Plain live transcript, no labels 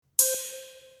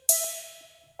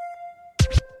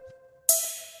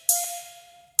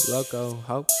Loco,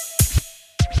 ho.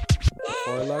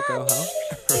 For Loco, ho.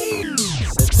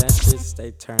 Sit that shit,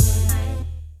 stay turning, man.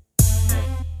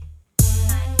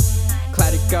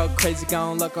 Cloudy go, crazy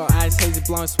gone, loco, eyes hazy,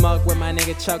 blowing smoke with my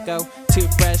nigga Choco. Too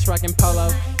fresh, rockin' polo,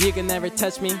 you can never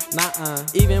touch me, nah-uh.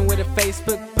 Even with a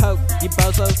Facebook poke, you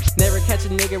bozos. Never catch a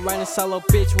nigga riding solo,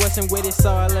 bitch wasn't with it,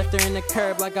 so I left her in the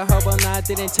curb like a hobo. Nah, I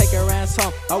didn't take her ass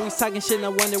home. Always talking shit,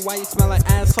 no wonder why you smell like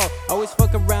asshole. Always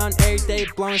fuck around every day,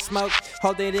 blowing smoke.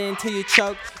 Hold it in till you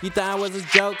choke. You thought I was a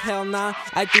joke? Hell nah,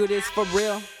 I do this for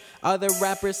real. Other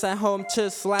rappers at home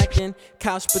just slacking.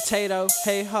 Couch potato,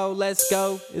 hey ho, let's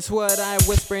go. It's what I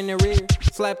whisper in the rear.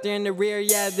 Slapped her in the rear,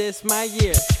 yeah, this my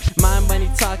year. My money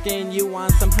talking, you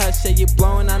want some hush shit. You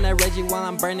blowing on that Reggie while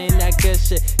I'm burning that good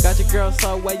shit. Got your girl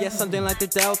so wet, yeah, something like the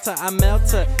Delta. I melt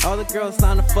her. All the girls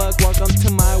down to fuck, welcome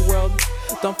to my world.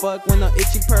 Don't fuck with no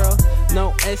itchy pearl.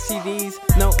 No STDs,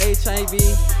 no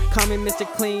HIV. Call me Mr.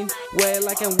 Clean, wet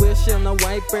like a windshield, no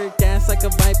wiper. Gas like a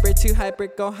viper, too hyper,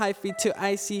 go hyphy, too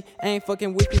icy. Ain't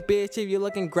fucking with you, bitch, if you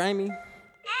looking grimy.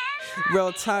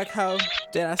 Real talk, ho.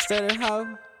 Did I stutter,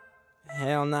 ho?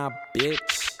 Hell nah,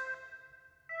 bitch.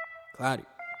 Cloudy.